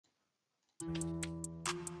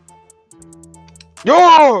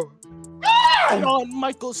Yo! John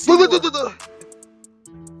Michael Seymour.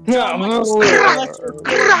 John Michael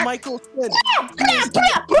Seymour. Michael Sid.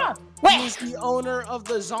 He is the owner of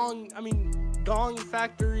the Gong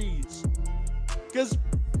Factories. Because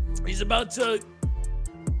he's about to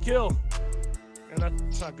kill. And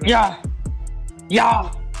that's not good. Yeah.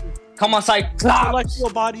 Yeah. Come on, Cyclops. Celestial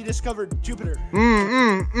body discovered. Jupiter.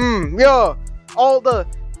 Yo, all the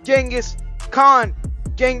Genghis Khan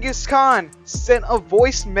sent a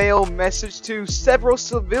voicemail message to several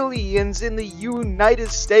civilians in the United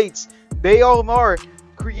States. They all are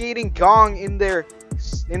creating Gong in their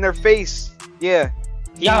face. Yeah.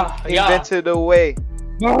 He invented a way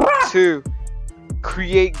to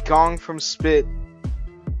create Gong from spit.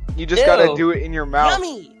 You just gotta do it in your mouth.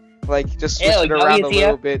 Yummy. Like, just switch it around a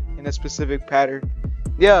little bit in a specific pattern.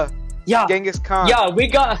 Yeah. Genghis Khan. The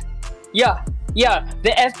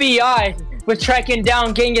FBI was tracking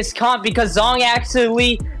down Genghis Khan because Zong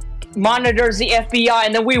actually monitors the FBI,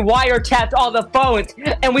 and then we wiretapped all the phones,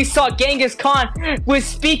 and we saw Genghis Khan was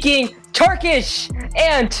speaking Turkish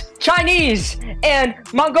and Chinese and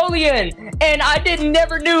Mongolian, and I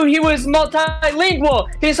never knew he was multilingual.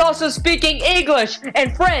 He's also speaking English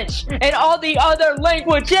and French and all the other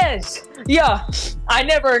languages. Yeah, I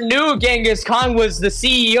never knew Genghis Khan was the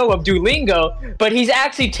CEO of Duolingo, but he's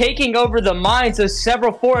actually taking over the minds of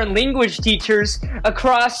several foreign language teachers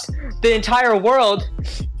across the entire world.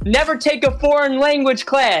 Never take a foreign language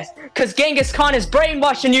class, because Genghis Khan is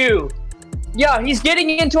brainwashing you. Yeah, he's getting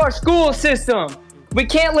into our school system. We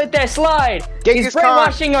can't let that slide. He's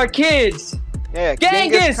brainwashing our kids. Yeah,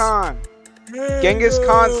 Genghis Khan. Genghis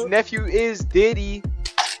Khan's nephew is Diddy.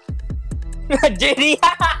 Diddy?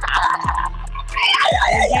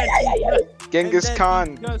 Genghis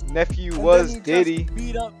Khan's nephew was Diddy.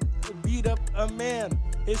 Beat up a man.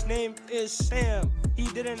 His name is Sam. He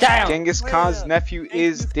didn't. Genghis Khan's nephew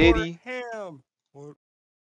is Diddy.